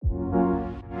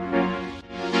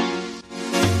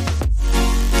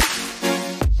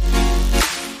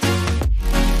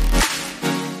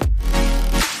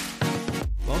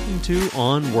Welcome to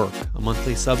On Work, a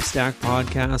monthly Substack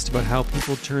podcast about how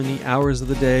people turn the hours of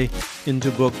the day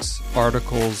into books,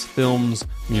 articles, films,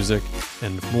 music,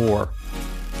 and more.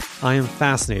 I am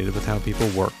fascinated with how people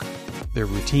work. Their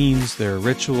routines, their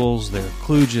rituals, their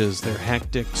kludges, their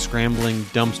hectic, scrambling,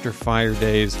 dumpster fire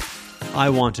days. I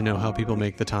want to know how people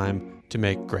make the time to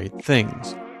make great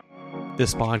things.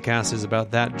 This podcast is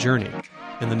about that journey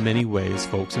and the many ways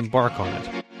folks embark on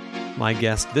it. My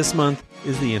guest this month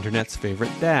is the internet's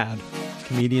favorite dad,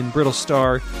 comedian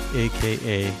Brittlestar,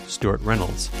 aka Stewart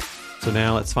Reynolds. So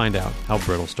now let's find out how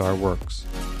Brittlestar works.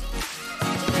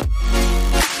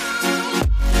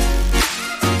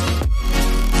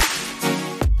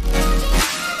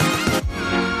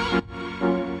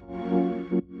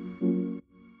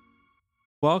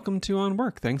 Welcome to On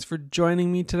Work. Thanks for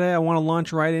joining me today. I want to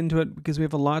launch right into it because we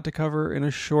have a lot to cover in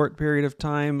a short period of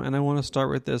time, and I want to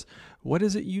start with this. What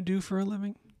is it you do for a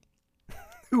living?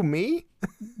 Who, me?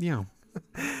 Yeah.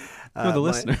 No, the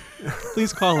listener.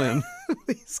 Please call in.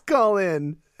 Please call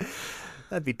in.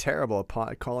 That'd be terrible.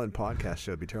 A call-in podcast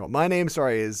show would be terrible. My name, is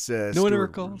no one ever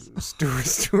calls.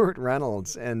 Stewart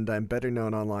Reynolds, and I'm better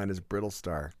known online as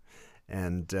Brittlestar.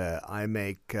 And I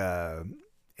make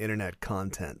internet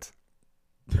content.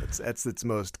 That's its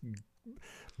most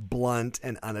blunt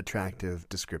and unattractive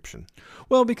description.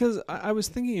 Well, because I was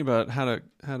thinking about how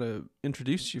to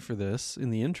introduce you for this in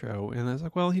the intro, and I was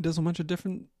like, well, he does a bunch of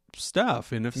different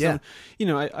stuff, and I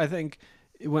think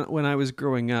when I was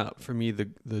growing up, for me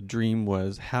the dream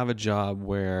was have a job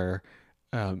where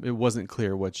it wasn't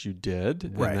clear what you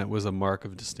did, right. And that was a mark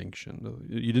of distinction.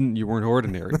 You weren't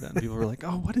ordinary then. People were like,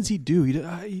 oh, what does he do?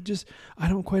 I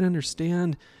don't quite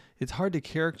understand. It's hard to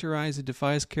characterize. It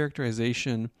defies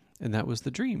characterization, and that was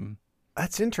the dream.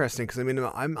 That's interesting because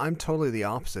I'm totally the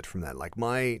opposite from that. Like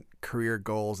my career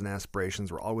goals and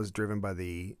aspirations were always driven by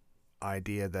the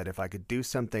idea that if I could do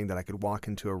something that I could walk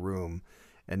into a room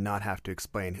and not have to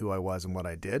explain who I was and what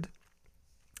I did,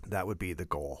 that would be the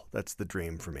goal. That's the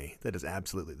dream for me. That is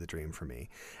absolutely the dream for me.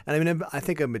 And I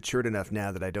think I'm matured enough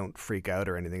now that I don't freak out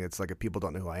or anything. It's like if people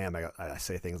don't know who I am, I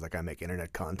say things like I make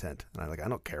internet content. And I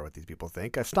don't care what these people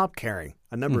think. I've stopped caring.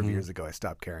 A number of years ago, I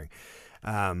stopped caring.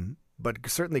 But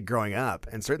certainly growing up,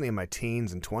 and certainly in my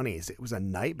teens and 20s, it was a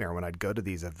nightmare when I'd go to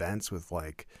these events with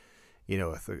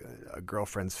with a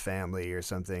girlfriend's family or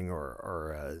something,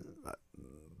 or a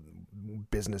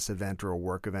business event or a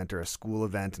work event or a school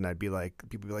event, and people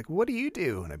would be like, what do you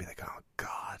do? And I'd be like, oh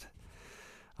God,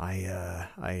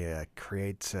 I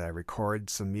create, record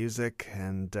some music,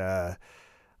 and I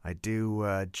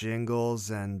do jingles,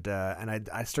 and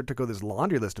I start to go this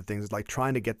laundry list of things, like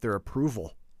trying to get their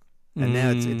approval. And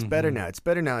now it's better now. It's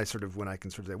better now. When I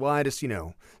can sort of say, well, I just,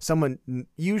 someone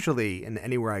usually, and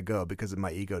anywhere I go, because of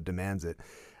my ego demands it,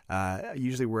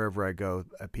 usually wherever I go,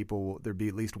 there'd be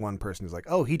at least one person who's like,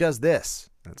 oh, he does this.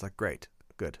 And it's like, great,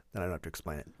 good. Then I don't have to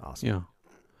explain it. Awesome. Yeah.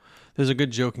 There's a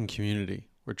good joke in Community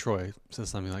where Troy says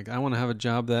something like, I want to have a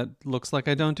job that looks like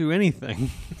I don't do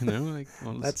anything.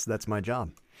 That's my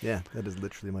job. Yeah, that is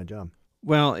literally my job.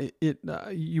 Well,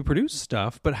 you produce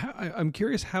stuff, but I'm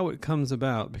curious how it comes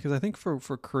about, because I think for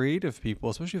creative people,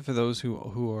 especially for those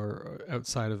who are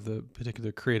outside of the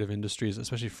particular creative industries,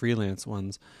 especially freelance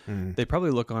ones, they probably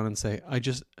look on and say, I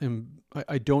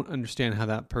don't understand how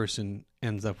that person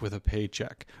ends up with a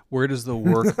paycheck. Where does the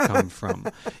work come from?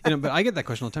 But I get that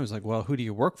question all the time. It's like, well, who do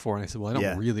you work for? And I said, well, I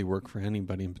don't really work for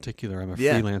anybody in particular. I'm a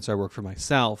freelancer. I work for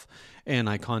myself, and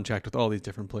I contract with all these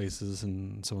different places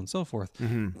and so on and so forth.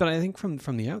 Mm-hmm. But I think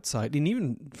from the outside, and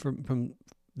even from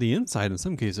the inside in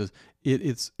some cases,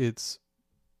 it's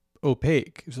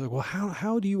opaque. It's like, well,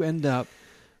 how do you end up,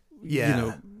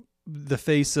 the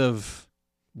face of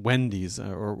Wendy's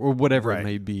or whatever it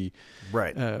may be,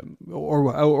 right?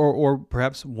 Or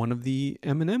perhaps one of the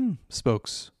M&M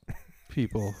spokespeople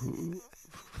who,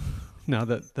 now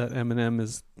that M&M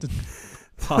is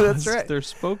paused, that's right. Their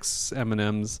spokes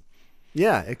M&Ms.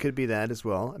 Yeah, it could be that as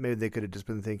well. Maybe they could have just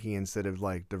been thinking, instead of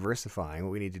diversifying,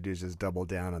 what we need to do is just double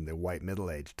down on the white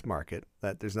middle-aged market.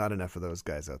 That there's not enough of those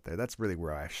guys out there. That's really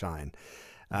where I shine.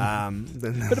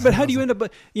 But how do you end up?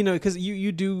 Because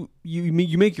you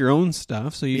make your own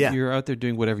stuff, so you're out there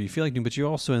doing whatever you feel like doing. But you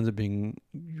also end up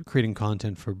creating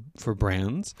content for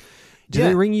brands. Do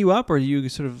they ring you up, or do you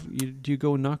do you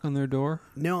go knock on their door?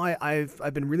 No,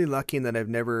 I've been really lucky in that I've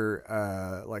never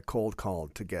cold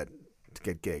called to get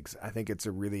gigs. I think it's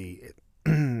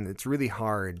it's really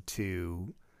hard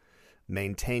to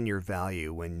maintain your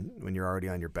value when you're already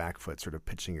on your back foot, sort of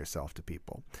pitching yourself to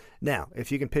people. Now,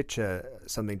 if you can pitch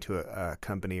something to a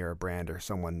company or a brand or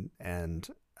someone, and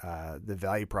the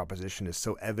value proposition is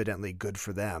so evidently good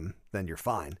for them, then you're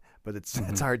fine. But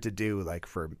it's hard to do. Like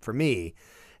for me,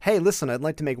 hey, listen, I'd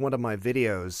like to make one of my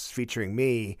videos featuring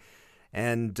me,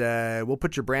 and we'll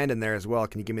put your brand in there as well.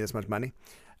 Can you give me this much money?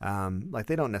 Like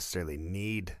they don't necessarily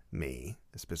need me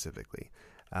specifically.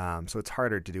 So it's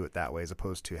harder to do it that way as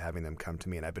opposed to having them come to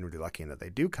me. And I've been really lucky in that they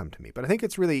do come to me. But I think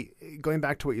it's really, going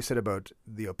back to what you said about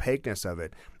the opaqueness of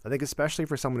it, I think especially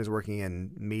for someone who's working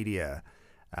in media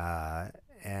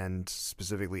and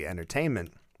specifically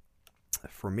entertainment,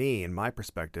 for me, in my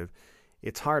perspective,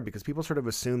 it's hard because people sort of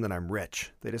assume that I'm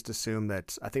rich. They just assume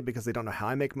that, I think because they don't know how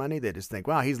I make money, they just think,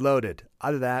 wow, he's loaded.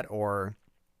 Either that or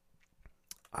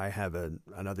I have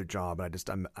another job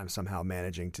and I'm somehow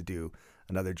managing to do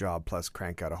another job plus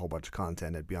crank out a whole bunch of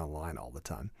content and be online all the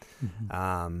time.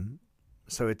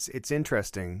 So it's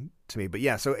interesting to me, but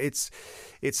yeah, so it's,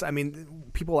 I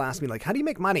mean, people ask me like, how do you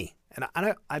make money? And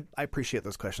I appreciate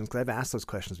those questions because I've asked those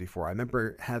questions before. I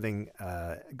remember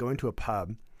going to a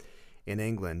pub in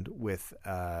England with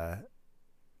a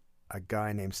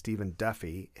guy named Stephen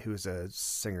Duffy, who's a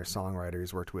singer-songwriter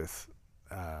who's worked with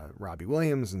Robbie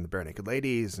Williams and the Bare Naked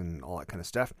Ladies and all that kind of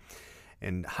stuff,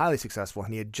 and highly successful.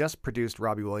 And he had just produced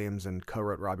Robbie Williams and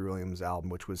co-wrote Robbie Williams' album,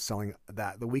 which was selling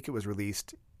that the week it was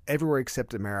released everywhere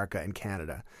except America and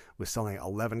Canada, was selling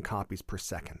 11 copies per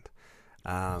second.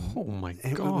 Oh my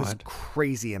God. It was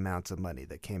crazy amounts of money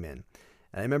that came in.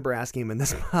 And I remember asking him in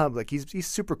this pub, like he's a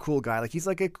super cool guy. Like he's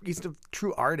a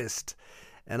true artist.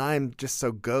 And I'm just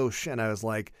so gauche. And I was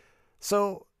like,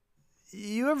 so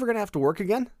you ever going to have to work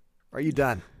again? Or are you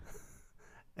done?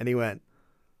 And he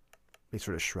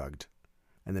sort of shrugged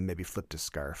and then maybe flipped his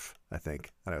scarf, I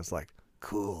think. And I was like,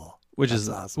 cool. Which is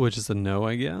awesome. a no,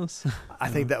 I guess. I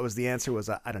think that was the answer was,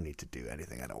 I don't need to do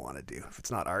anything I don't want to do. If it's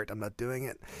not art, I'm not doing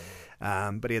it.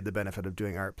 But he had the benefit of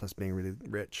doing art plus being really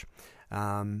rich.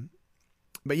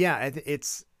 But yeah,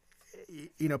 it's,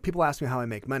 people ask me how I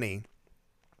make money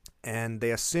and they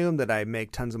assume that I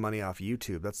make tons of money off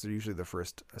YouTube. That's usually the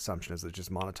first assumption, is that it's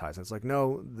just monetized. And it's like,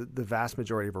 no, the vast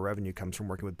majority of our revenue comes from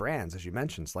working with brands, as you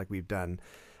mentioned. It's like we've done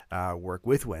work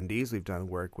with Wendy's. We've done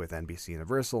work with NBC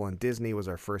Universal, and Disney was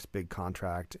our first big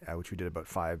contract, which we did about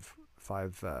five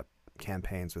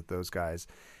campaigns with those guys.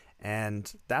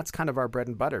 And that's kind of our bread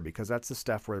and butter, because that's the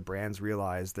stuff where brands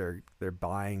realize they're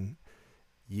buying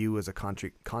you as a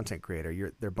content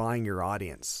creator. They're buying your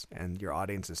audience, and your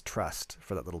audience's trust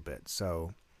for that little bit.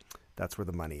 So that's where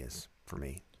the money is for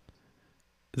me.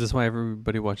 Is this why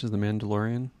everybody watches The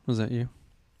Mandalorian? Was that you?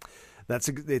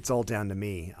 It's all down to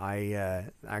me. I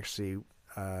actually,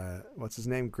 what's his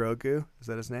name? Grogu? Is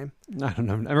that his name? I don't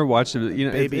know. I've never watched it.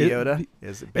 Baby Yoda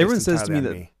is based everyone says to me on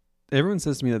that everyone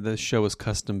says to me that this show is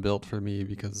custom built for me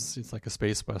because it's like a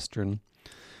space western.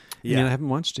 Yeah, and I haven't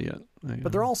watched it yet.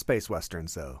 But they're all space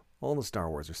westerns, though. All the Star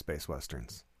Wars are space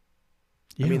westerns.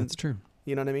 Yeah, I mean, that's true.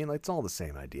 You know what I mean? Like, it's all the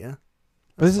same idea.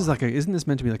 But this is isn't this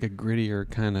meant to be like a grittier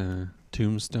kind of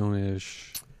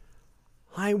Tombstone-ish?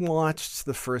 I watched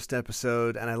the first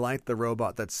episode, and I liked the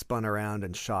robot that spun around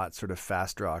and shot sort of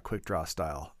fast draw, quick draw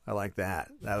style. I like that.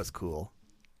 That was cool.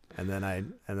 And then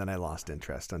I lost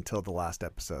interest until the last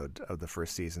episode of the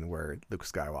first season where Luke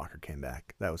Skywalker came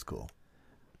back. That was cool.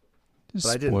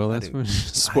 Spoil The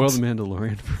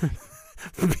Mandalorian.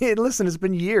 Listen, it's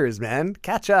been years, man.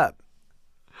 Catch up.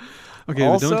 Okay,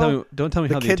 also, don't tell me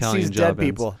how the Italian job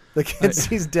ends. The kid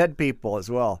sees dead people as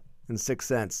well in Sixth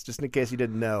Sense, just in case you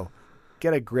didn't know.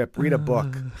 Get a grip. Read a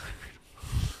book.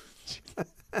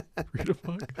 Read a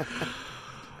book.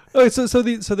 Okay, so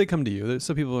they come to you.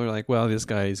 So people are like, well, this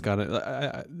guy, he's got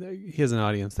it. He has an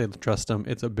audience. They trust him.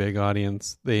 It's a big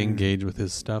audience. They engage with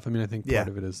his stuff. I mean, I think part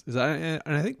of it is and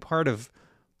I think part of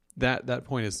that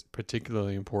point is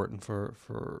particularly important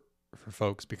for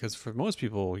folks, because for most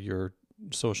people, your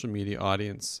social media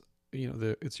audience,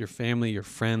 it's your family, your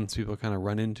friends. People kind of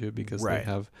run into it because they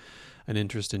have an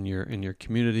interest in your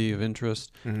community of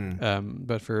interest.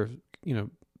 But for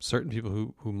certain people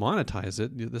who monetize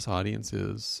it, this audience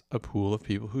is a pool of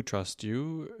people who trust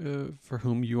you, for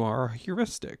whom you are a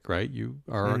heuristic, right? You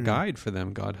are a guide for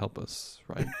them. God help us,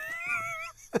 right?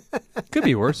 Could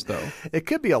be worse, though. It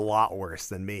could be a lot worse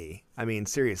than me. I mean,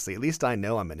 seriously, at least I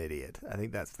know I'm an idiot. I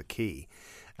think that's the key.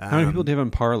 How many people do you have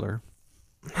on Parler?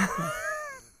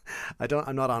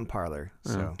 I'm not on Parler.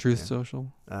 So Truth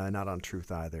Social? Not on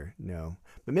Truth either. No,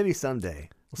 but maybe someday.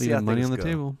 We'll see how money on the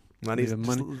table. Money's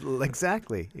money.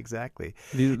 Exactly.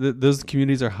 Those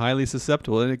communities are highly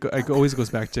susceptible, and it always goes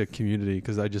back to community,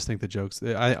 because I just think the jokes.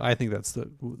 I think that's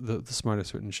the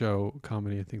smartest written show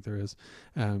comedy I think there is.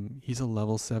 He's a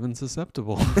level 7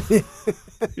 susceptible.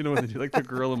 You know when they do like the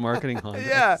guerrilla marketing Honda,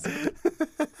 Yeah.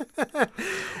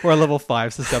 or a level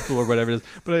 5 susceptible or whatever it is.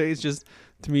 But it's just,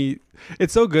 to me,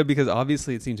 it's so good because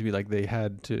obviously it seemed to be like they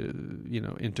had to,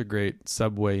 integrate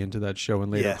Subway into that show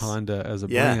and later Yes. Honda as a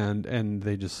brand, and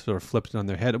they just sort of flipped it on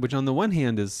their head, which on the one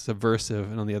hand is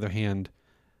subversive and on the other hand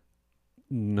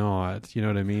not. You know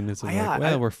what I mean? It's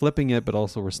we're flipping it, but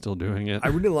also we're still doing it. I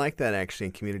really like that actually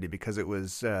in Community, because it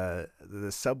was the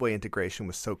Subway integration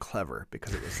was so clever,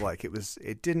 because it was like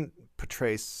it didn't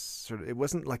portray it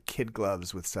wasn't like kid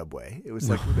gloves with Subway. It was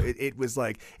like it was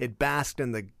like it basked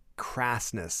in the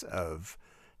crassness of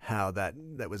how that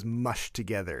was mushed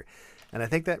together. And I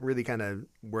think that really kind of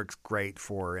works great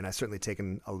for, and I've certainly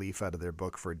taken a leaf out of their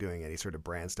book for doing any sort of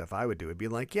brand stuff I would do. It'd be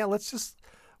like,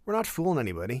 we're not fooling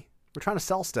anybody. We're trying to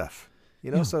sell stuff,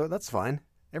 so that's fine.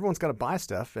 Everyone's got to buy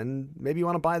stuff, and maybe you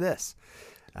want to buy this.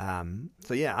 I'm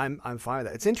fine with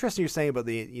that. It's interesting you're saying about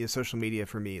the social media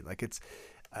for me. Like it's,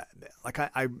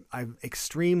 I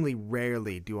extremely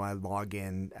rarely do I log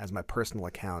in as my personal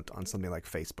account on something like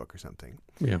Facebook or something.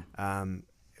 Yeah.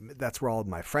 That's where all of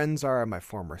my friends are, my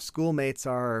former schoolmates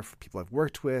are, people I've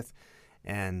worked with,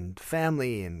 and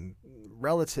family and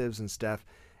relatives and stuff.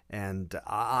 And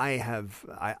I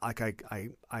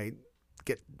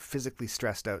get physically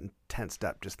stressed out and tensed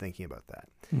up just thinking about that.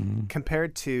 Mm-hmm.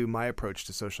 Compared to my approach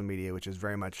to social media, which is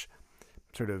very much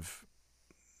sort of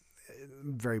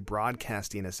very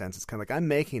broadcasty in a sense. It's kind of like I'm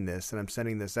making this and I'm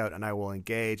sending this out, and I will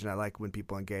engage, and I like when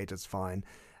people engage. That's fine.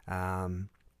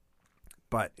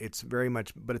 But it's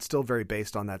still very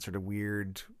based on that sort of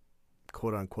weird,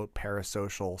 quote unquote,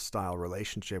 parasocial style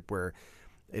relationship where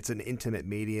it's an intimate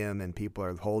medium and people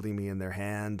are holding me in their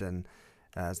hand, and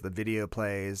as the video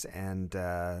plays, and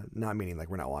not meaning like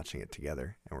we're not watching it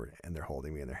together and they're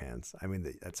holding me in their hands. I mean,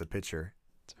 that's a picture.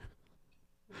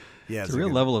 Yeah, it's a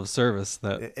real level of service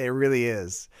that it really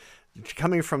is.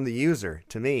 Coming from the user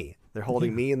to me, they're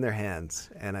holding me in their hands,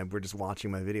 and we're just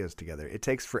watching my videos together. It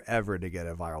takes forever to get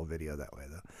a viral video that way,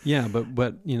 though. Yeah, but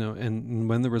and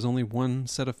when there was only one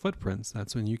set of footprints,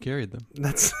 that's when you carried them.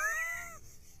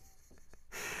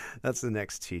 That's the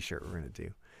next T-shirt we're going to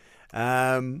do.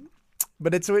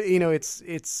 But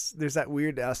it's there's that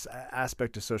weird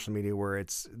aspect of social media where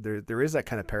there is that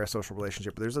kind of parasocial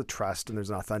relationship, but there's a trust and there's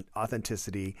an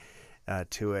authenticity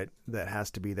to it that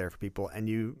has to be there for people.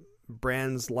 And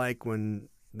brands like when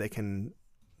they can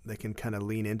kind of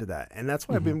lean into that, and that's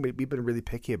why we've been really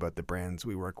picky about the brands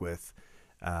we work with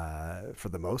for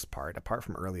the most part, apart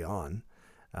from early on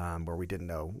where we didn't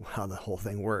know how the whole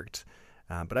thing worked.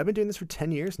 But I've been doing this for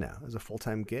 10 years now as a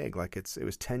full-time gig. Like it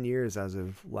was 10 years as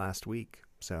of last week,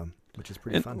 which is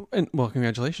pretty fun. And well,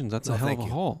 congratulations. That's a hell of a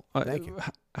haul. Thank you.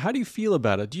 How do you feel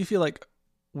about it? Do you feel like,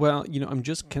 well, I'm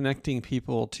just connecting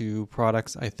people to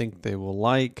products I think they will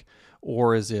like,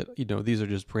 or is it, these are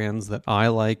just brands that I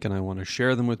like and I want to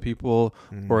share them with people,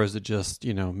 or is it just,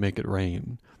 make it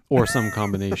rain, or some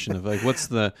combination of like,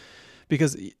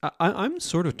 because I'm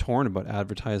sort of torn about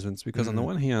advertisements because on the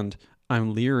one hand,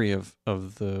 I'm leery of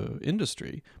the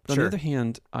industry, but on the other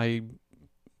hand, I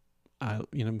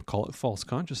call it false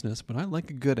consciousness, but I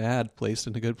like a good ad placed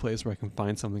in a good place where I can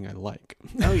find something I like.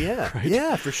 Oh yeah, right?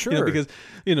 Yeah, for sure. Because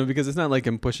it's not like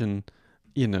I'm pushing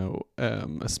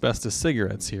asbestos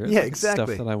cigarettes here. Yeah, it's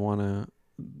exactly. Stuff that I want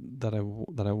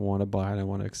to buy and I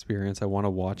want to experience, I want to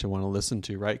watch, I want to listen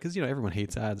to, right? Because everyone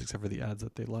hates ads except for the ads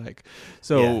that they like.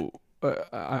 So. Yeah.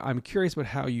 I'm curious about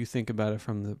how you think about it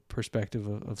from the perspective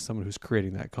of someone who's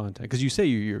creating that content. Because you say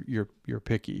you're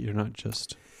picky. You're not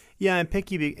just. Yeah, I'm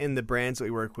picky in the brands that we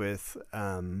work with.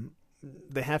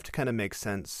 They have to kind of make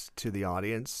sense to the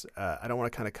audience. I don't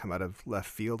want to kind of come out of left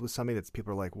field with something that's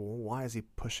people are like, well, why is he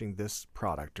pushing this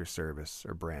product or service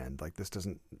or brand? Like this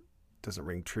doesn't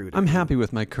ring true to I'm me. happy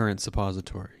with my current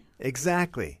suppository.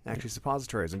 Exactly. Actually,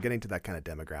 suppositories. I'm getting to that kind of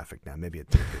demographic now. Maybe a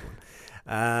different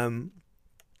one.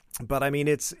 But I mean,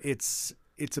 it's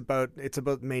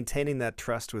about maintaining that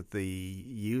trust with the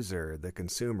user, the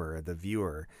consumer, the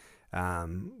viewer,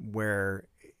 where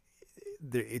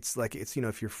it's like if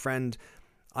your friend.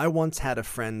 I once had a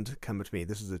friend come up to me.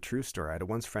 This is a true story. I had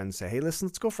a friend say, "Hey, listen,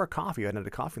 let's go for a coffee." I hadn't had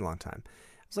a coffee in a long time. I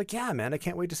was like, "Yeah, man, I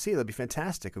can't wait to see you. That'd be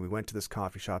fantastic." And we went to this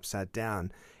coffee shop, sat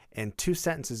down, and 2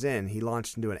 sentences in, he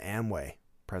launched into an Amway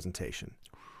presentation,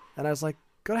 and I was like,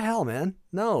 go to hell, man.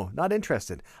 No, not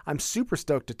interested. I'm super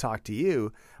stoked to talk to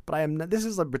you, but this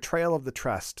is a betrayal of the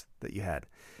trust that you had.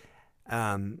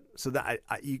 So that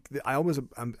I always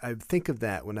I think of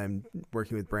that when I'm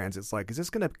working with brands. It's like, is this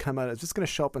going to come out? Is this going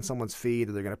to show up on someone's feed,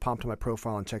 or they're going to pop to my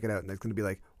profile and check it out, and it's going to be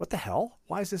like, what the hell?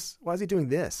 Why is he doing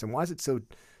this? And why is it so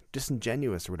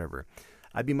disingenuous or whatever?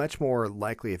 I'd be much more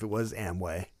likely if it was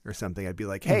Amway or something. I'd be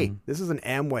like, hey, this is an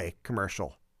Amway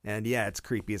commercial, and yeah, it's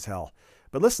creepy as hell.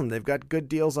 But listen, they've got good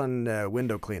deals on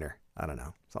window cleaner. I don't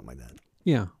know, something like that.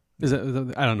 Yeah. Is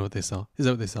that, I don't know what they sell. Is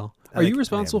that what they sell? Are you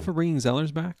responsible for bringing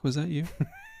Zellers back? Was that you?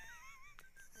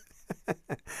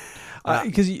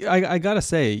 Because I gotta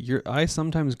say, I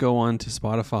sometimes go on to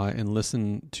Spotify and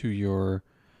listen to your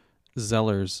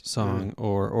Zellers song,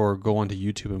 or go onto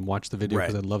YouTube and watch the video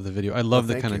because I love the video. I love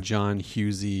the kind of John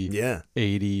Hughesy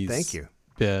 80s Thank you.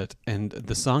 bit, and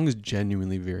the song is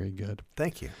genuinely very good.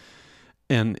 Thank you.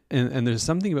 And there's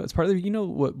something about, it's part of the,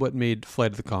 what made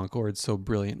Flight of the Conchords so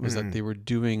brilliant was that they were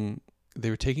taking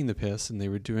the piss and they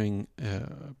were doing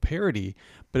parody,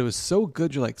 but it was so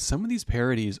good. You're like, some of these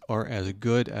parodies are as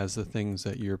good as the things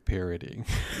that you're parodying,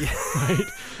 right?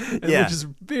 And which is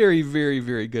very, very,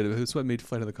 very good. It's what made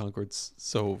Flight of the Conchords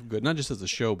so good, not just as a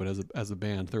show, but as a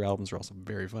band. Their albums are also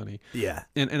very funny. Yeah.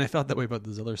 And I felt that way about the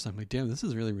Zellers song. I'm like, damn, this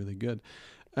is really, really good.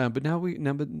 But now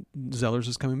Zellers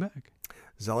is coming back.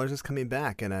 Zellers is coming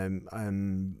back, and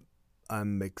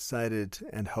I'm excited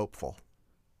and hopeful.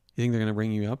 You think they're going to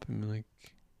ring you up and be like?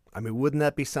 I mean, wouldn't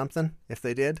that be something if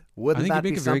they did? Wouldn't that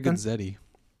be something? I think you'd make a very good Zeddy.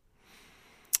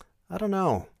 I don't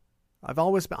know.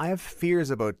 I have fears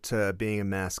about being a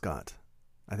mascot.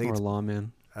 I think or a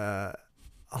lawman.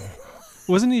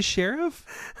 Wasn't he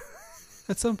sheriff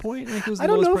at some point? Like, I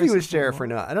don't know if he was sheriff or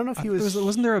not. I don't know if he was.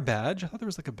 Wasn't there a badge? I thought there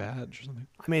was like a badge or something.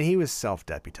 I mean, he was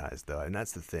self-deputized though, and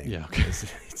that's the thing. Yeah. Okay.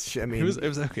 I mean, it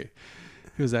was okay.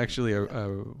 He was actually a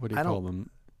what do you call them?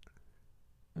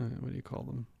 What do you call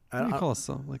them? What do you call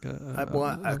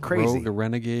a crazy, rogue, a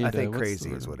renegade? I think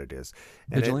crazy is what it is.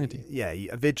 Vigilante.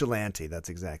 A vigilante. That's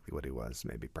exactly what he was.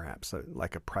 Maybe perhaps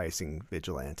like a pricing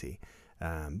vigilante.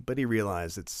 But he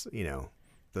realized it's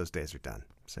those days are done.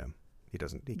 So he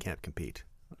can't compete.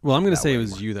 Well, I'm going to say it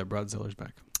was you that brought Zellers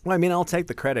back. Well, I mean, I'll take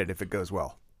the credit if it goes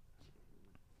well.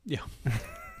 Yeah.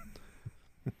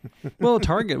 Well,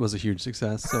 Target was a huge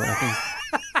success, so I think.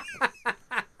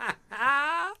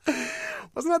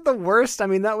 Wasn't that the worst? I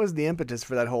mean, that was the impetus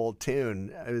for that whole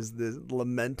tune. It was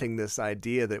lamenting this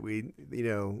idea that we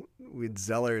had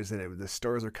Zellers and the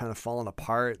stores are kind of falling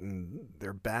apart and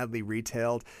they're badly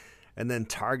retailed. And then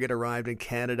Target arrived in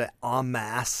Canada en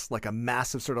masse, like a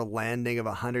massive sort of landing of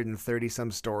 130 some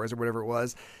stores or whatever it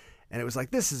was. And it was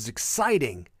like, this is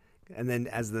exciting. And then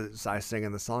as I sang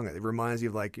in the song, it reminds you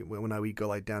of like when I would go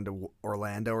like down to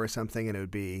Orlando or something, and it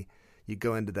would be, you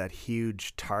go into that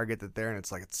huge Target and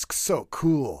it's like, it's so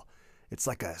cool. It's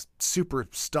like a super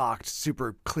stocked,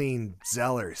 super clean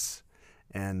Zellers,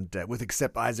 and with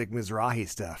except Isaac Mizrahi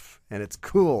stuff, and it's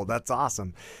cool. That's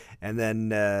awesome. And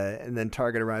then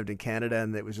Target arrived in Canada,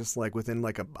 and it was just like within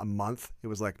like a month, it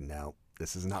was like, no,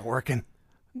 this is not working.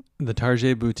 The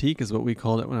Target boutique is what we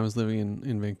called it when I was living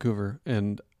in Vancouver,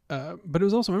 and. But it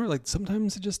was also, remember, like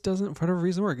sometimes it just doesn't, for whatever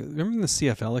reason, work. Remember when the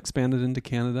CFL expanded into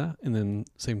Canada, and then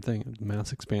same thing,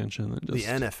 mass expansion. The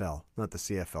NFL, not the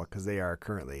CFL, because they are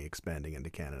currently expanding into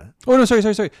Canada. Oh no, sorry.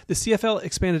 The CFL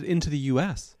expanded into the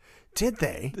U.S. Did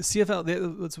they? The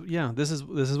CFL, this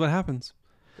is what happens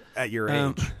at your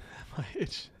age. My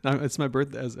age. It's my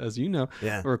birthday, as you know.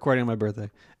 Yeah, we're recording on my birthday,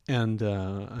 and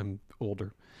I'm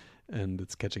older. And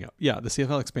it's catching up. Yeah, the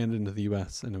CFL expanded into the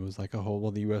U.S. and it was like,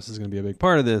 the U.S. is going to be a big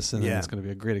part of this, and then it's going to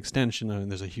be a great extension.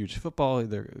 And there's a huge football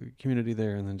community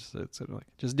there, and then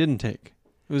just didn't take.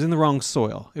 It was in the wrong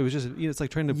soil. It was just, it's like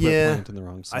trying to put a plant in the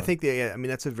wrong soil. I think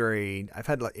that's I've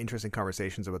had interesting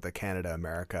conversations about the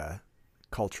Canada-America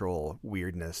cultural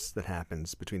weirdness that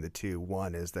happens between the two.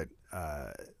 One is that,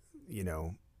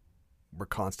 we're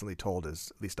constantly told, at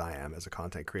least I am as a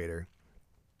content creator,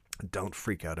 don't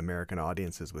freak out American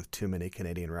audiences with too many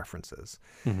Canadian references.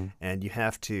 Mm-hmm. And you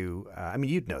have to,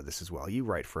 you'd know this as well. You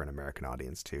write for an American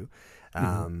audience too.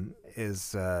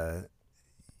 That's where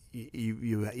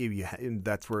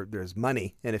there's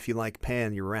money. And if you like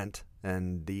paying your rent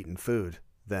and eating food,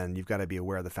 then you've got to be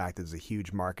aware of the fact that there's a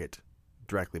huge market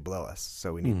directly below us.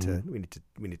 So we need to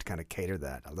kind of cater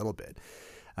that a little bit.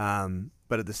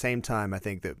 But at the same time, I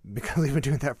think that because we've been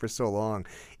doing that for so long,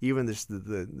 even this,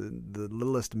 the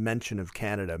littlest mention of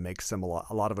Canada makes a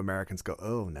lot of Americans go,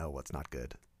 oh no, it's not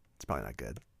good. It's probably not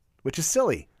good, which is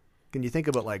silly. Can you think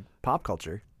about like pop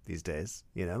culture these days?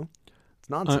 It's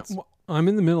nonsense. I'm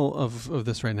in the middle of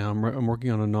this right now. I'm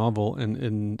working on a novel,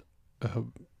 and I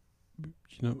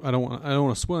don't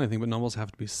want to spoil anything, but novels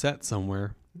have to be set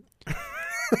somewhere.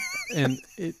 And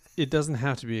it doesn't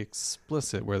have to be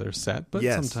explicit where they're set, but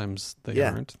Yes. sometimes they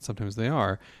aren't. Sometimes they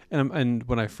are. And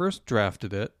when I first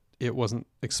drafted it, it wasn't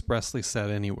expressly set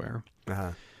anywhere.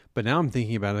 Uh-huh. But now I'm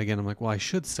thinking about it again. I'm like, well, I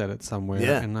should set it somewhere.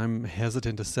 Yeah. And I'm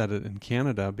hesitant to set it in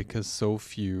Canada because so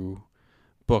few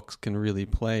books can really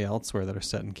play elsewhere that are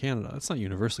set in Canada. It's not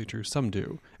universally true. Some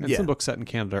do. And some books set in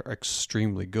Canada are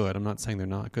extremely good. I'm not saying they're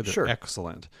not good. They're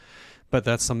excellent. But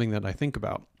that's something that I think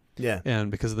about. Yeah.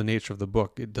 And because of the nature of the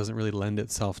book, it doesn't really lend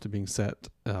itself to being set,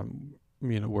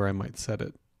 where I might set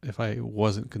it if I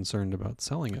wasn't concerned about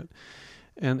selling it.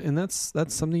 And that's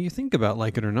something you think about,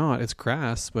 like it or not. It's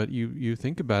crass, but you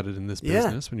think about it in this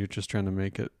business when you're just trying to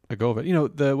make it a go of it. You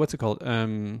know, what's it called?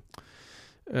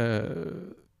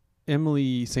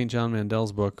 Emily St. John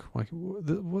Mandel's book. Like,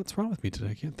 what's wrong with me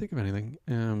today? I can't think of anything.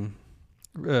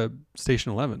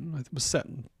 Station 11. It was set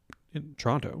in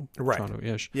Toronto, right?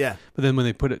 Toronto-ish. Yeah. But then when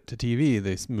they put it to TV,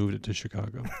 they moved it to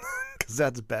Chicago. Because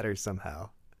that's better somehow.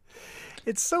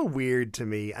 It's so weird to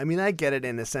me. I mean, I get it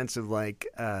in a sense of like,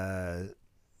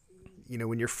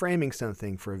 when you're framing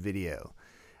something for a video,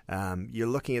 you're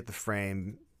looking at the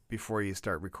frame before you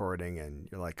start recording and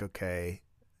you're like, okay,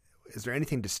 is there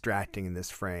anything distracting in this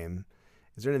frame?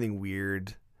 Is there anything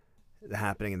weird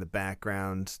happening in the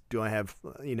background? Do I have,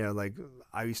 I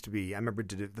remember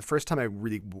the first time I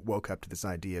really woke up to this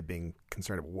idea of being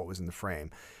concerned about what was in the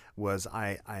frame was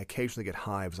I occasionally get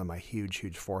hives on my huge,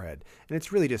 huge forehead. And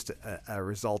it's really just a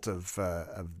result of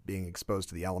being exposed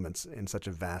to the elements in such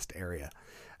a vast area.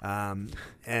 I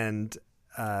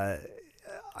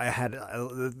had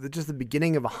just the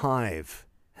beginning of a hive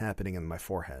happening in my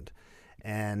forehead.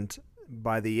 And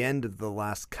by the end of the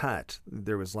last cut,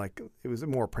 it was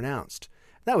more pronounced.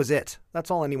 That was it. That's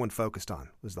all anyone focused on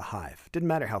was the hive. Didn't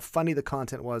matter how funny the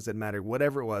content was. Didn't matter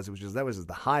whatever it was. It was just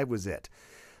the hive was it.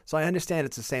 So I understand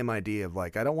it's the same idea of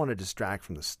like I don't want to distract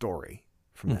from the story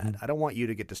from that. I don't want you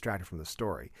to get distracted from the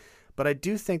story. But I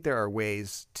do think there are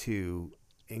ways to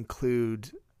include,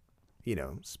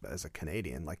 as a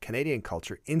Canadian, like Canadian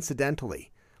culture,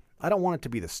 incidentally. I don't want it to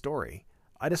be the story.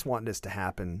 I just want this to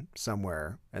happen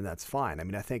somewhere, and that's fine. I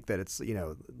mean, I think that it's,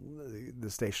 the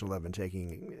Station 11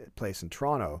 taking place in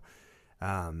Toronto,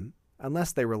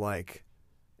 unless they were like,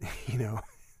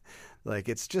 like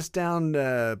it's just down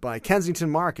by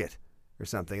Kensington Market or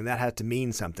something, and that had to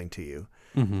mean something to you.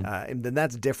 And then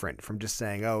that's different from just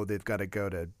saying, oh, they've got to go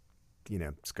to,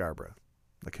 Scarborough.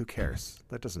 Like, who cares?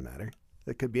 That doesn't matter.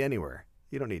 It could be anywhere.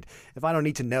 If I don't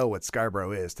need to know what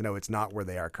Scarborough is to know it's not where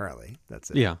they are currently. That's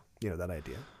it. Yeah. That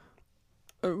idea.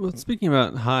 Well, speaking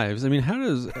about hives, I mean, how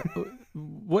does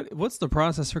what's the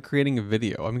process for creating a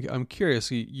video? I'm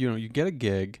curious. You get a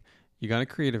gig, you got to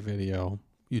create a video.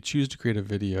 You choose to create a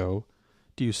video.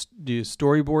 Do you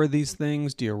storyboard these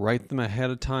things? Do you write them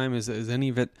ahead of time? Is any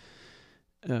of it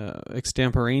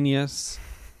extemporaneous?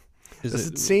 Does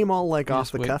it seem all like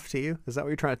off the cuff to you? Is that what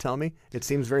you're trying to tell me? It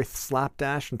seems very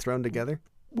slapdash and thrown together.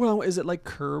 Well, is it like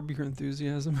Curb Your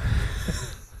Enthusiasm?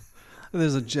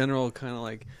 There's a general kind of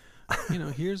like,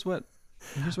 here's what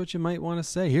you might want to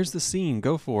say. Here's the scene.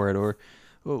 Go for it. Or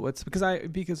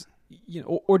because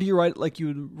or do you write like you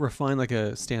would refine like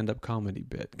a stand-up comedy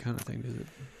bit kind of thing? Do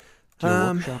you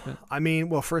workshop it? I mean,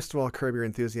 well, first of all, Curb Your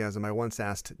Enthusiasm. I once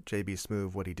asked J.B.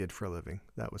 Smoove what he did for a living.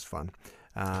 That was fun.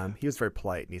 He was very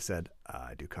polite and he said,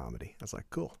 I do comedy. I was like,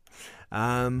 cool.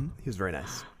 He was very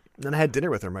nice. And then I had dinner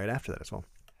with him right after that as well.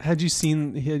 Had you not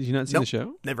seen the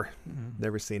show? Never.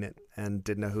 Never seen it and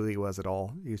didn't know who he was at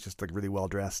all. He was just like really well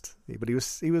dressed. But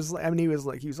he's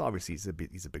obviously he's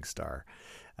a big star.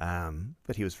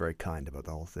 But he was very kind about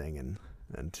the whole thing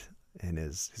and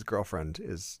his girlfriend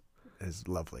is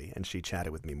lovely and she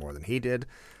chatted with me more than he did,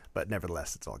 but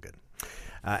nevertheless it's all good.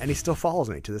 And he still follows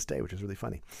me to this day, which is really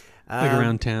funny. Like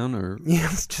around town or? Yeah,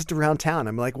 it's just around town.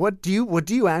 I'm like, what do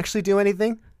you actually do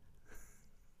anything?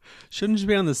 Shouldn't you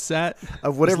be on the set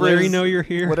of whatever? Does Larry know you're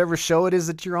here? Whatever show it is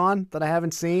that you're on that I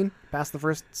haven't seen past the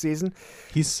first season.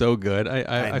 He's so good.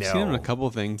 I've seen him in a couple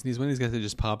of things. He's one of these guys that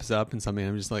just pops up in something.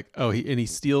 I'm just like, oh, he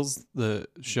steals the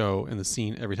show and the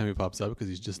scene every time he pops up because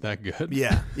he's just that good.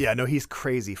 Yeah. No, he's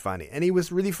crazy funny, and he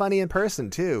was really funny in person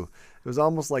too. It was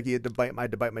almost like he had to bite my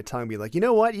tongue and be like, you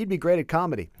know what, you'd be great at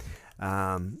comedy.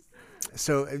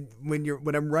 So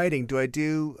when I'm writing, do I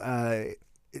do?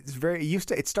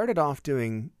 It started off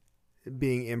being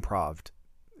improv.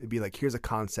 It'd be like, here's a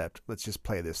concept. Let's just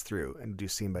play this through and do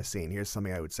scene by scene. Here's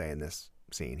something I would say in this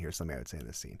scene. Here's something I would say in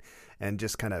this scene. And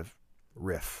just kind of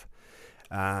riff.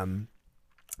 But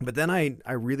then I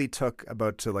really took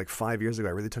like 5 years ago,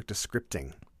 I really took to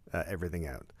scripting everything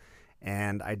out.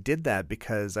 And I did that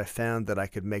because I found that I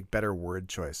could make better word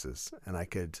choices and I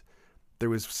could there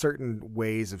was certain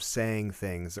ways of saying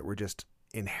things that were just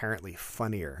inherently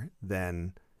funnier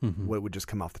than what would just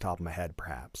come off the top of my head,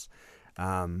 perhaps.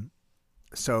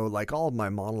 So like all of my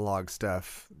monologue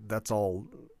stuff, that's all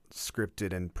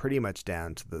scripted and pretty much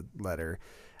down to the letter.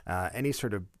 Any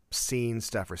sort of scene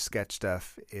stuff or sketch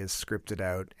stuff is scripted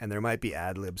out, and there might be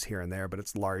ad libs here and there, but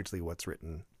it's largely what's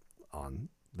written on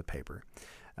the paper.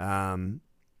 And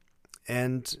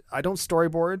I don't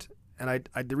storyboard,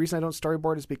 and the reason I don't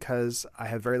storyboard is because I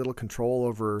have very little control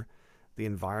over the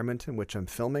environment in which I'm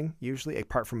filming, usually,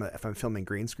 apart from if I'm filming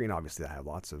green screen. Obviously I have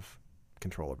lots of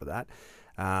control over that.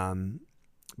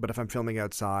 But if I'm filming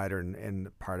outside or in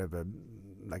part of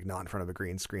not in front of a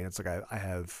green screen, it's like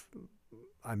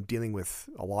I'm dealing with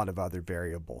a lot of other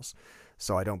variables.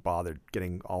 So I don't bother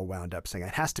getting all wound up saying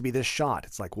it has to be this shot.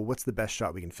 It's like, well, what's the best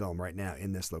shot we can film right now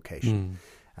in this location?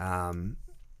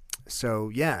 So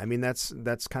yeah, I mean,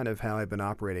 that's kind of how I've been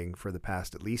operating for the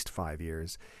past at least 5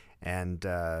 years. And,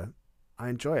 I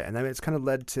enjoy it. And I mean, it's kind of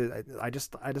led to, I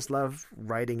just love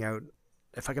writing out.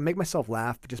 If I can make myself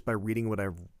laugh just by reading what I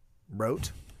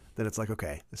wrote, then it's like,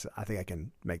 okay, I think I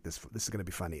can make this is going to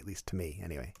be funny, at least to me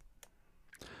anyway.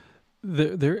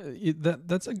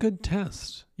 That's a good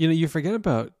test. You forget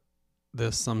about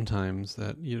this sometimes,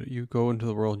 that you go into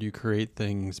the world, you create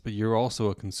things, but you're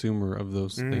also a consumer of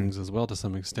those things as well to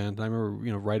some extent. I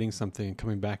remember, writing something and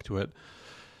coming back to it,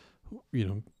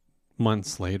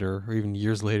 months later or even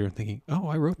years later and thinking, oh,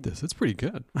 I wrote this. It's pretty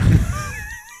good.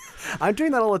 I'm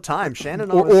doing that all the time.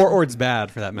 Shannon or it's bad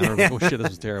for that matter. Oh shit, this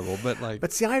was terrible.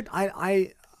 But see, I'm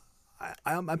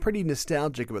pretty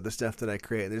nostalgic about the stuff that I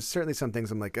create. There's certainly some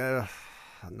things I'm like,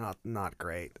 not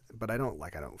great, but I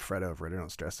don't fret over it. I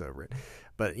don't stress over it.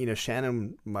 But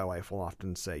Shannon, my wife, will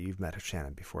often say, you've met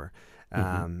Shannon before.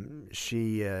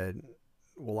 She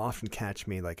will often catch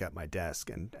me like at my desk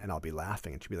and I'll be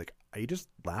laughing and she'll be like, are you just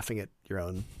laughing at your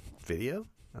own video?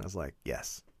 And I was like,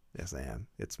 yes, I am.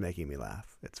 It's making me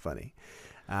laugh. It's funny.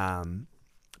 But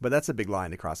that's a big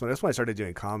line to cross. That's when I started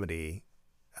doing comedy,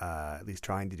 at least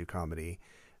trying to do comedy.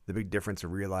 The big difference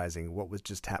of realizing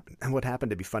what happened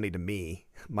to be funny to me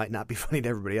might not be funny to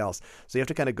everybody else. So you have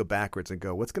to kind of go backwards and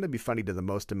go, what's going to be funny to the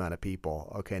most amount of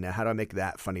people? Okay, now how do I make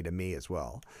that funny to me as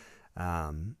well?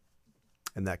 And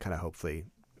that kind of hopefully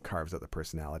carves out the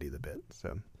personality of the bit.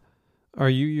 So, are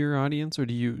you your audience, or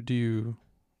do you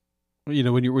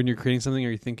when you're creating something,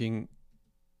 are you thinking,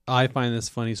 I find this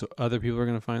funny, so other people are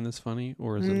going to find this funny,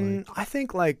 or is it like? I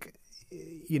think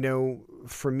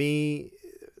for me,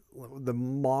 the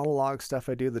monologue stuff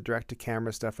I do, the direct to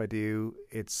camera stuff I do,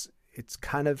 it's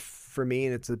kind of for me,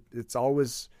 and it's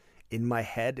always in my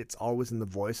head. It's always in the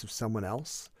voice of someone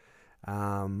else.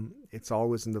 It's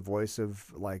always in the voice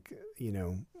of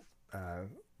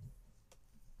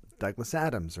Douglas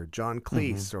Adams or John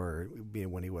Cleese, or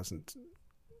when he wasn't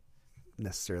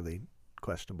necessarily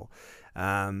questionable,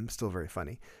 still very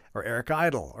funny, or Eric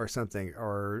Idle or something,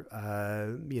 or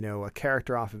a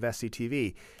character off of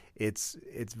SCTV. It's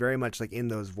very much like in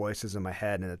those voices in my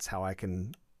head, and it's how I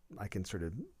can sort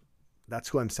of, that's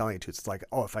who I'm selling it to. It's like,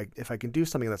 oh, if I can do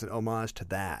something that's an homage to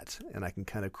that, and I can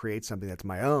kind of create something that's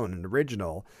my own and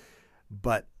original,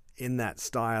 but in that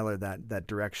style or that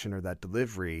direction or that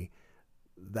delivery,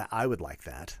 that I would like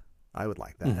that.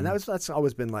 And that's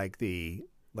always been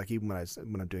even when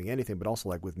I'm doing anything, but also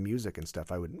like with music and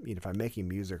stuff, I would, if I'm making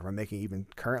music, or I'm making, even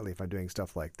currently, if I'm doing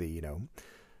stuff like the,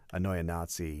 Annoy a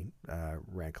Nazi,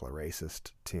 Rankle a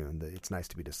Racist tune, that It's Nice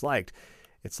to Be Disliked.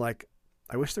 It's like,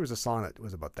 I wish there was a song that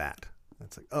was about that.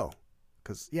 It's like, oh,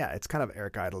 because it's kind of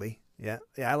Eric Idle-y. Yeah,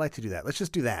 I like to do that. Let's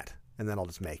just do that, and then I'll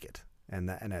just make it.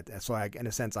 So in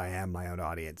a sense, I am my own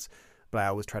audience, but I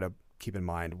always try to keep in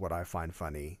mind what I find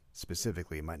funny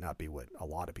specifically might not be what a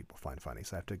lot of people find funny.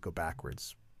 So I have to go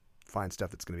backwards, find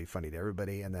stuff that's going to be funny to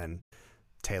everybody, and then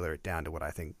tailor it down to what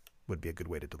I think would be a good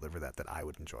way to deliver that I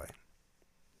would enjoy.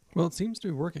 Well, it seems to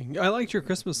be working. I liked your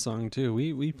Christmas song too.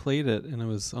 We played it and it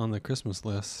was on the Christmas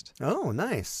list. Oh,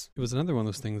 nice. It was another one of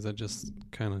those things that just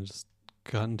kind of just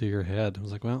got into your head. I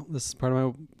was like, well, this is part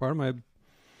of my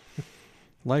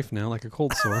life now, like a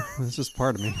cold sore. It's just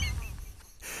part of me.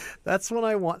 That's what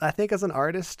I want. I think as an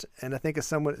artist, and I think as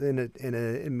someone in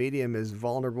a medium as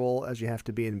vulnerable as you have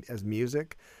to be as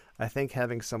music, I think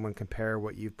having someone compare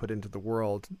what you've put into the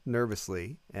world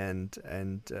nervously and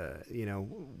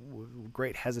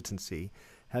great hesitancy,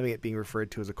 having it being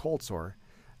referred to as a cold sore,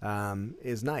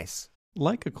 is nice.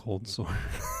 Like a cold sore.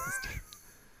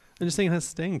 I'm just saying it has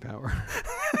staying power.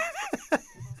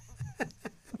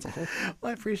 That's all.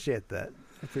 Well, I appreciate that.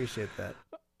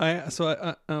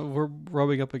 We're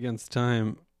rubbing up against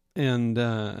time, and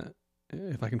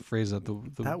if I can phrase that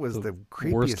that was the worst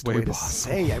creepiest way to possible.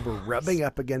 say. We're rubbing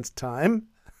up against time.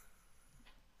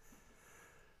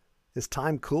 Is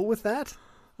time cool with that?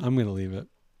 I'm going to leave it.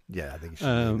 Yeah, I think you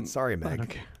should leave it. Sorry, Meg.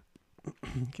 Okay.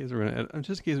 In case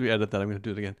we edit that, I'm going to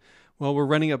do it again. Well, we're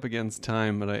running up against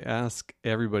time, but I ask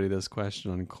everybody this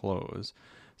question on close.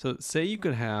 So say you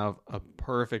could have a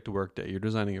perfect workday. You're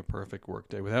designing a perfect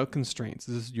workday without constraints.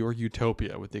 This is your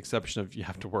utopia with the exception of you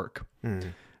have to work.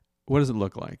 What does it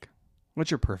look like? What's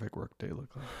your perfect workday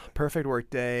look like? Perfect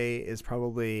workday is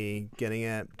probably getting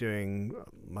up, doing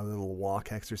my little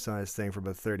walk exercise thing for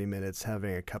about 30 minutes,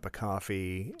 having a cup of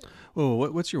coffee. Oh,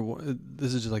 what's your?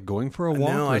 This is just like going for a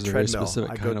walk. No, or is it a very treadmill.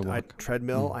 specific kind of walk? I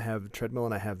treadmill. I have treadmill,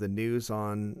 and I have the news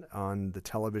on the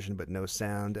television, but no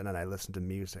sound, and then I listen to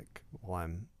music while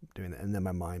I'm doing that, and then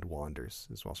my mind wanders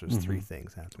as well. So there's three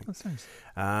things happening. That's nice.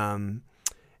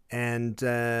 And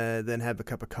then have a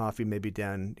cup of coffee maybe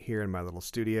down here in my little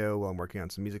studio while I'm working on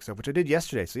some music stuff, which I did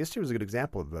yesterday. So yesterday was a good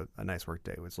example of a nice work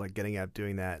day. It was like getting out,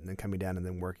 doing that, and then coming down and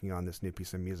then working on this new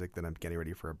piece of music that I'm getting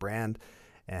ready for a brand.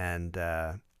 And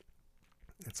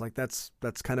it's like that's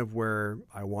kind of where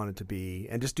I wanted to be.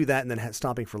 And just do that and then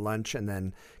stopping for lunch and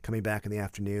then coming back in the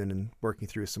afternoon and working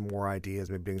through some more ideas,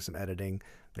 maybe doing some editing,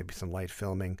 maybe some light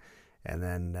filming, and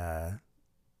then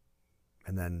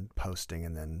posting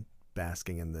and then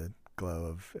basking in the glow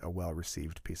of a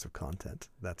well-received piece of content.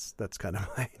 That's kind of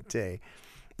my day.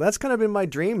 That's kind of been my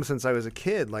dream since I was a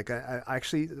kid. Like I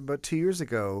actually, about 2 years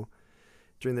ago,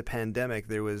 during the pandemic,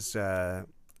 there was an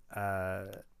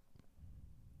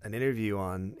interview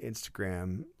on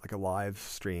Instagram, like a live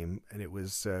stream, and it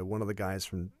was one of the guys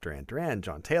from Duran Duran,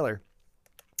 John Taylor,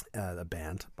 the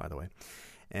band, by the way.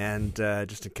 And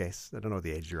just in case, I don't know what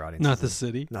the age of your audience is.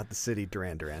 Not the city,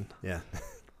 Duran Duran. Yeah.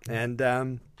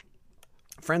 And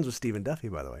friends with Stephen Duffy,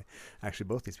 by the way. Actually,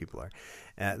 both these people are.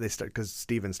 Because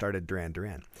Stephen started Duran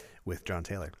Duran with John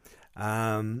Taylor.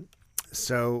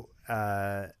 So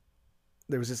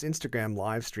there was this Instagram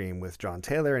live stream with John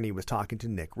Taylor, and he was talking to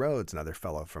Nick Rhodes, another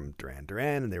fellow from Duran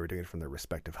Duran, and they were doing it from their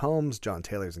respective homes. John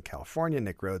Taylor's in California,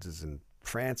 Nick Rhodes is in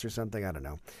France or something, I don't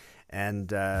know. And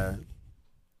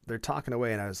they're talking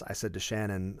away, and I said to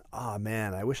Shannon, "Oh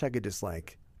man, I wish I could just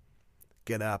like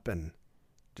get up and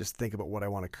just think about what I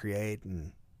want to create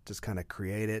and just kind of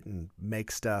create it and make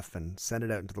stuff and send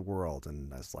it out into the world."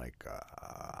 And I was like,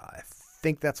 I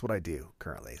think that's what I do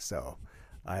currently. So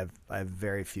I have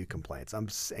very few complaints. I'm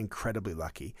incredibly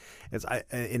lucky.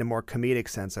 In a more comedic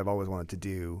sense, I've always wanted to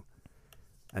do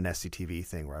an SCTV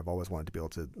thing where I've always wanted to be able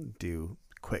to do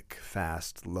quick,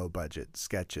 fast, low budget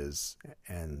sketches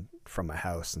and from my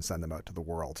house and send them out to the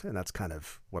world. And that's kind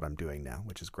of what I'm doing now,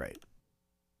 which is great.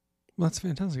 Well, that's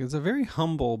fantastic. It's a very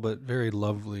humble but very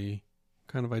lovely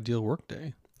kind of ideal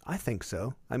workday. I think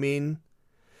so. I mean,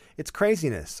 it's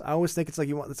craziness. I always think it's like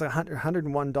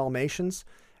 101 Dalmatians,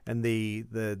 and the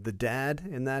dad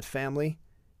in that family,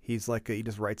 he's like he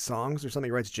just writes songs or something.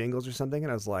 He writes jingles or something, and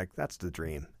I was like, that's the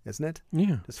dream, isn't it?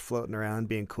 Yeah. Just floating around,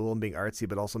 being cool and being artsy,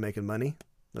 but also making money.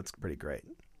 That's pretty great.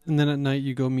 And then at night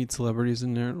you go meet celebrities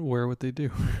and wear what they do.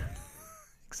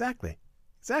 Exactly.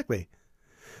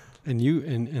 And you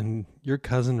and your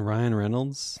cousin Ryan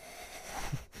Reynolds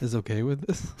is okay with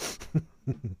this?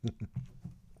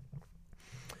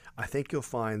 I think you'll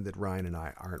find that Ryan and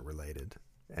I aren't related.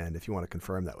 And if you want to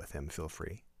confirm that with him, feel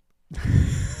free.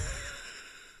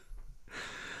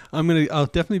 I'll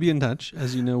definitely be in touch.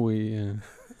 As you know, we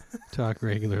talk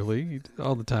regularly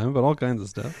all the time about all kinds of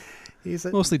stuff.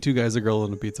 Mostly two guys, a girl,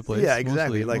 in a pizza place. Yeah,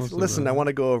 exactly. Mostly listen, I want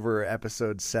to go over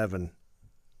episode 7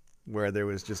 where there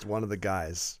was just one of the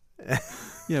guys.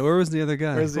 Yeah, where was the other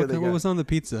guy? What was on the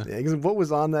pizza? Yeah, what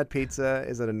was on that pizza?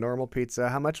 Is it a normal pizza?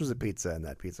 How much was a pizza in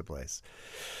that pizza place?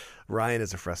 Ryan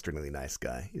is a frustratingly nice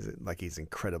guy. He's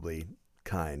incredibly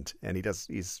kind, and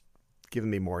he's given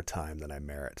me more time than I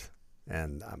merit.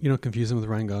 And you don't confuse him with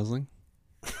Ryan Gosling?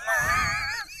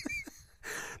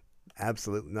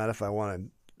 Absolutely not. If I want to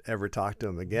ever talk to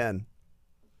him again,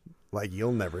 like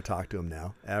you'll never talk to him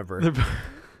now, ever.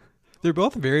 They're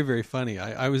both very, very funny.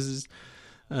 I was just,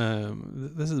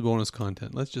 this is bonus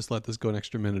content. Let's just let this go an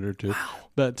extra minute or two. Wow.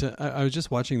 But I was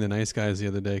just watching The Nice Guys the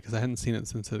other day because I hadn't seen it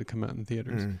since it had come out in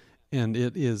theaters. And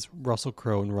it is Russell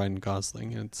Crowe and Ryan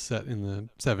Gosling, and it's set in the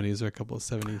 70s or a couple of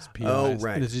 70s PIs. Oh,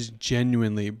 right. And it's just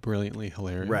genuinely, brilliantly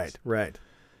hilarious. Right.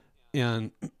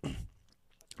 And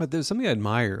but there's something I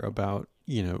admire about,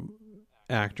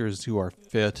 actors who are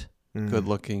fit, good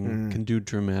looking, can do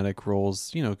dramatic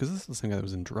roles, because this is the same guy that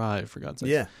was in Drive, for God's sake.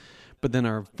 Yeah. But then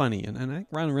are funny. And I think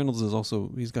Ryan Reynolds is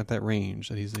also, he's got that range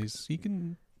that he's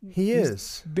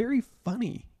is very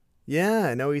funny.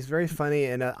 Yeah, no, he's very funny,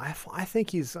 and I think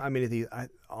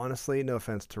honestly, no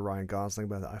offense to Ryan Gosling,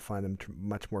 but I find him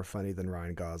much more funny than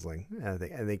Ryan Gosling. And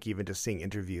I think even just seeing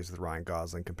interviews with Ryan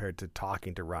Gosling compared to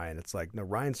talking to Ryan, it's like, no,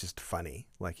 Ryan's just funny.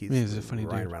 Like he's a funny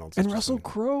Ryan dude. Reynolds. And Russell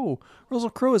Crowe. Russell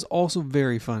Crowe is also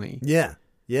very funny. Yeah.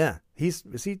 Yeah. Is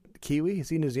he Kiwi? Is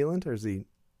he New Zealand or is he?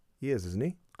 He is, isn't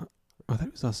he? I thought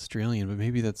it was Australian, but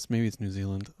maybe it's New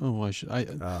Zealand. Oh,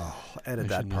 Edit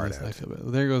that part out. I feel bad.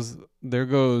 There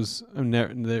goes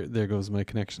my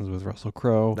connections with Russell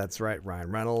Crowe. That's right,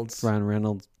 Ryan Reynolds,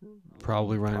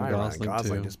 probably Ryan Gosling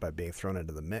too. Just by being thrown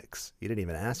into the mix. You didn't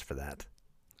even ask for that.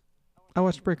 I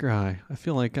watched Breaker High. I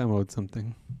feel like I'm owed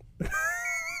something.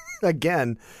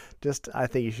 Again, I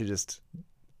think you should just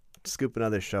scoop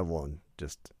another shovel and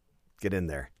just get in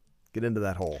there, get into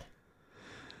that hole.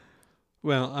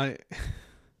 Well,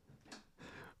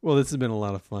 this has been a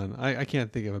lot of fun. I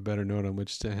can't think of a better note on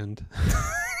which to end.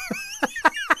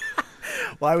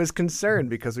 Well, I was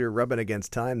concerned because we were rubbing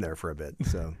against time there for a bit.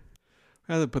 So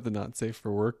I'd rather put the not safe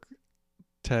for work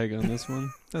tag on this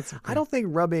one. That's okay. I don't think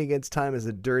rubbing against time is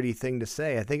a dirty thing to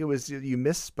say. I think it was you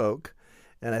misspoke,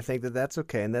 and I think that's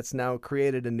okay. And that's now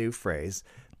created a new phrase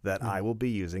that I will be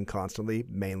using constantly,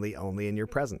 mainly only in your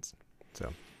presence.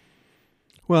 So.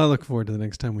 Well, I look forward to the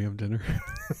next time we have dinner.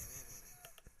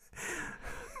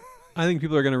 I think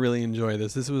people are going to really enjoy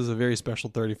this. This was a very special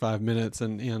 35 minutes,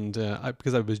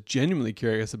 because I was genuinely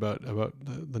curious about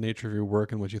the nature of your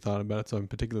work and what you thought about it. So I'm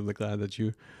particularly glad that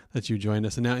you joined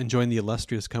us and now join the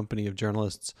illustrious company of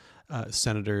journalists,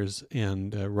 senators,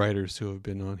 and writers who have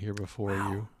been on here before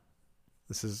you.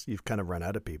 You've kind of run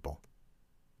out of people.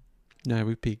 Nah,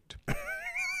 we peaked.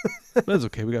 But that's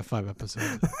okay. We got 5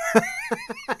 episodes.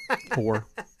 4.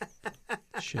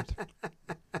 Shit.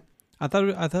 I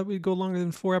thought we'd go longer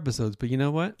than 4 episodes, but you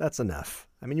know what? That's enough.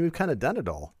 I mean, we've kind of done it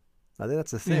all. I think that's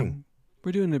the thing. Yeah,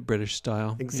 we're doing it British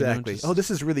style. Exactly.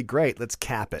 This is really great. Let's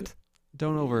cap it.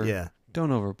 Don't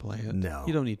overplay it. No.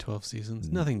 You don't need 12 seasons.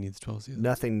 Nothing needs 12 seasons.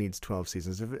 Nothing needs 12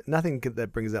 seasons. Nothing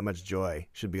that brings that much joy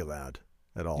should be allowed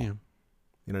at all. Yeah.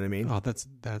 You know what I mean? Oh, that's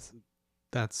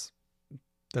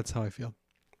how I feel.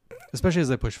 Especially as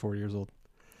I push 40 years old.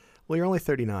 Well, you're only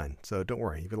 39, so don't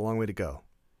worry. You've got a long way to go.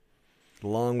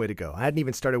 Long way to go. I hadn't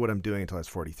even started what I'm doing until I was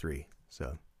 43.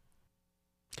 So,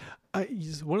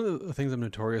 one of the things I'm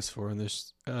notorious for in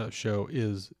this show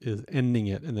is ending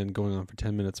it and then going on for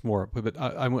 10 minutes more. But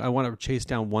I want to chase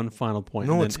down one final point.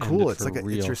 No, and it's then cool. It's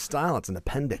it's your style. It's an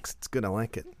appendix. It's good. I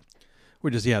like it.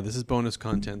 This is bonus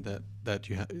content that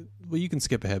you have. Well, you can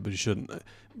skip ahead, but you shouldn't.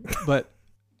 But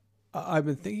I've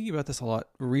been thinking about this a lot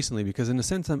recently because, in a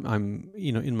sense, I'm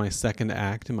in my second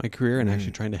act in my career and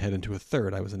actually trying to head into a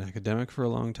third. I was an academic for a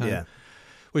long time,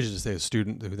 which is to say, a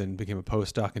student who then became a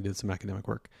postdoc and did some academic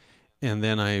work, and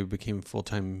then I became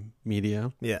full-time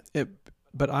media. Yeah,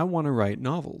 but I want to write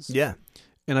novels. Yeah,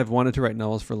 and I've wanted to write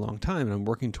novels for a long time, and I'm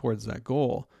working towards that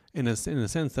goal. In a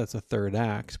sense, that's a third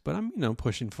act, but I'm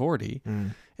pushing 40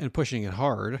 and pushing it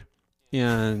hard,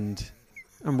 and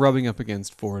I'm rubbing up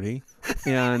against 40,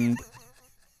 and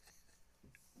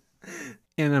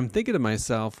I'm thinking to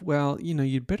myself, well,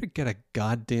 you'd better get a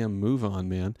goddamn move on,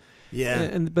 man.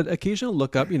 Yeah. But occasionally I'll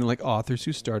look up, like authors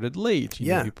who started late.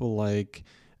 People like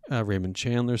Raymond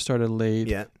Chandler started late.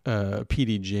 Yeah.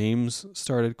 P.D. James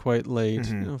started quite late.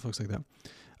 Folks like that.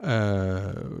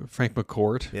 Frank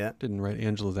McCourt didn't write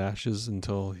Angela's Ashes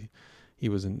until he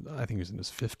was in, I think he was in his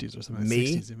 50s or something.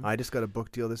 Me? 60s even. I just got a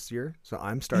book deal this year, so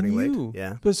I'm starting late.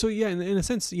 Yeah. But so, in a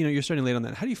sense, you're starting late on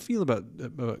that. How do you feel about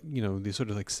the sort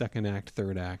of like second act,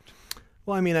 third act?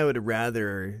 Well, I mean, I would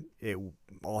rather it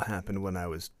all happened when I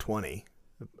was 20,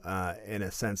 in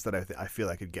a sense that I feel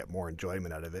I could get more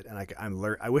enjoyment out of it. And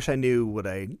I wish I knew what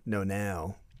I know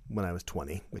now when I was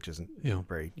 20, which isn't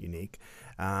very unique.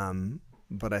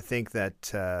 But I think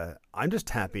that I'm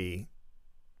just happy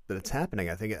that it's happening.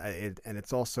 I think and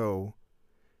it's also,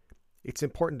 it's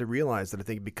important to realize that I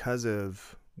think because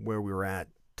of where we were at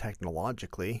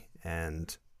technologically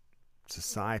and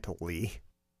societally,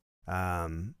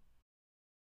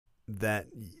 that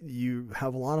you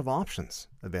have a lot of options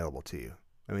available to you.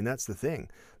 I mean, that's the thing.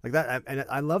 Like that, and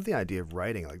I love the idea of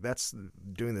writing. Like that's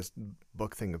doing this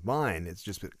book thing of mine. It's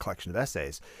just a collection of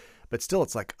essays. But still,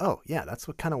 it's like, oh, yeah, that's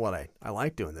what I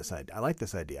like doing this. I like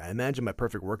this idea. I imagine my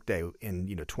perfect workday in,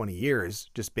 20 years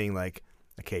just being like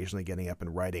occasionally getting up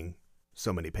and writing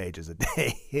so many pages a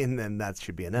day, and then that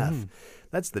should be enough.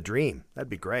 That's the dream. That'd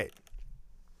be great.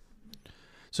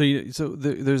 So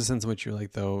there's a sense in which you're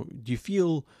like, though, do you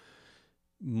feel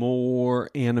more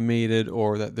animated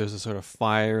or that there's a sort of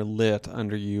fire lit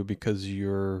under you because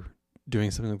you're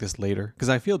doing something like this later? Because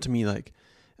I feel to me like,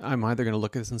 I'm either going to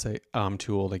look at this and say, I'm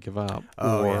too old, I give up.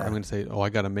 Oh, or yeah. I'm going to say, I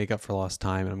got to make up for lost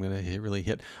time and I'm going to really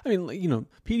hit. I mean,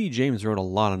 P.D. James wrote a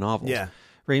lot of novels. Yeah.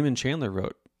 Raymond Chandler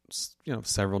wrote,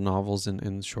 several novels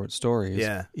and short stories.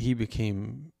 Yeah. He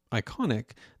became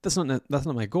iconic. That's not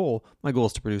my goal. My goal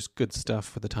is to produce good stuff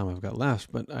for the time I've got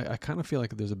left, but I kind of feel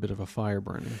like there's a bit of a fire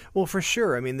burning. Well, for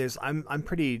sure. I mean, I'm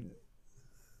pretty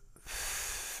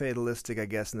fatalistic, I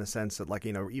guess, in the sense that, like,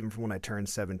 even from when I turned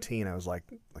 17, I was like,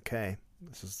 okay,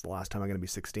 this is the last time I'm going to be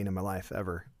 16 in my life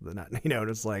ever.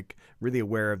 Just like really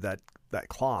aware of that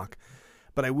clock.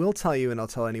 But I will tell you, and I'll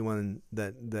tell anyone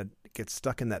that gets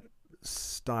stuck in that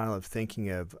style of thinking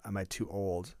of, am I too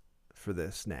old for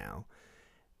this now?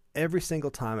 Every single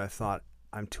time I've thought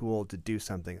I'm too old to do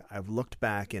something, I've looked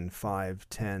back in 5,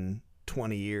 10,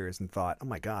 20 years and thought, oh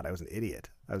my God, I was an idiot.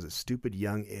 I was a stupid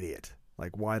young idiot.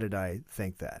 Like, why did I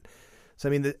think that? So,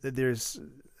 I mean,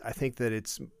 I think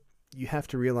that you have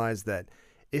to realize that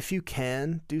if you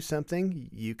can do something,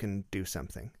 you can do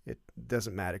something. It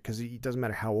doesn't matter, because it doesn't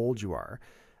matter how old you are.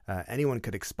 Anyone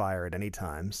could expire at any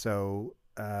time. So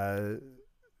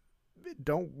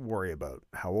don't worry about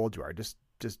how old you are. Just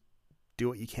do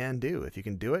what you can do. If you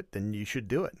can do it, then you should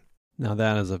do it. Now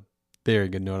that is a very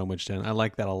good note on which to end. I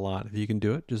like that a lot. If you can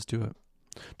do it, just do it.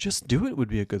 Just do it would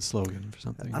be a good slogan for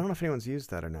something. I don't know if anyone's used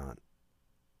that or not.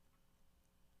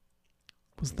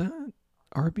 Was that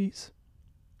Arby's?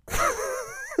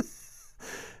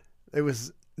 It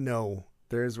was, no.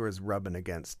 Theirs was rubbing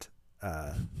against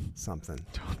something.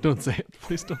 Don't say it.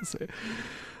 Please don't say it.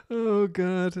 Oh,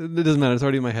 God. It doesn't matter. It's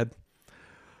already in my head.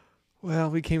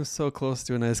 Well, we came so close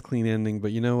to a nice, clean ending,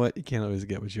 but you know what? You can't always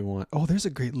get what you want. Oh, there's a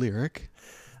great lyric.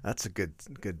 That's a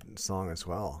good song as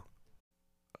well.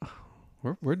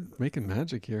 We're making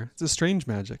magic here. It's a strange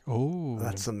magic. Oh.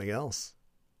 That's something else.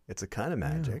 It's a kind of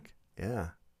magic. Yeah.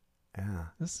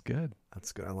 This is good.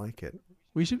 That's good. I like it.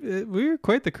 We're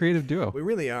quite the creative duo. We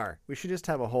really are. We should just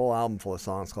have a whole album full of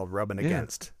songs called Rubbing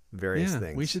Against various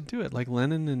things. We should do it like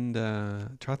Lennon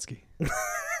and Trotsky.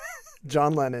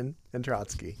 John Lennon and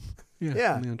Trotsky.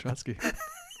 Yeah. Leon Trotsky.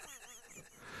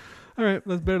 All right,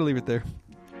 let's better leave it there.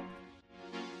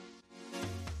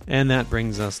 And that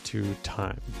brings us to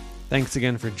time. Thanks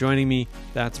again for joining me.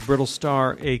 That's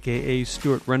Brittlestar, a.k.a.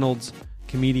 Stewart Reynolds,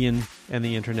 comedian and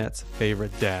the internet's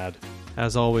favorite dad.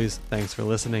 As always, thanks for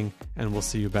listening, and we'll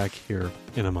see you back here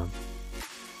in a month.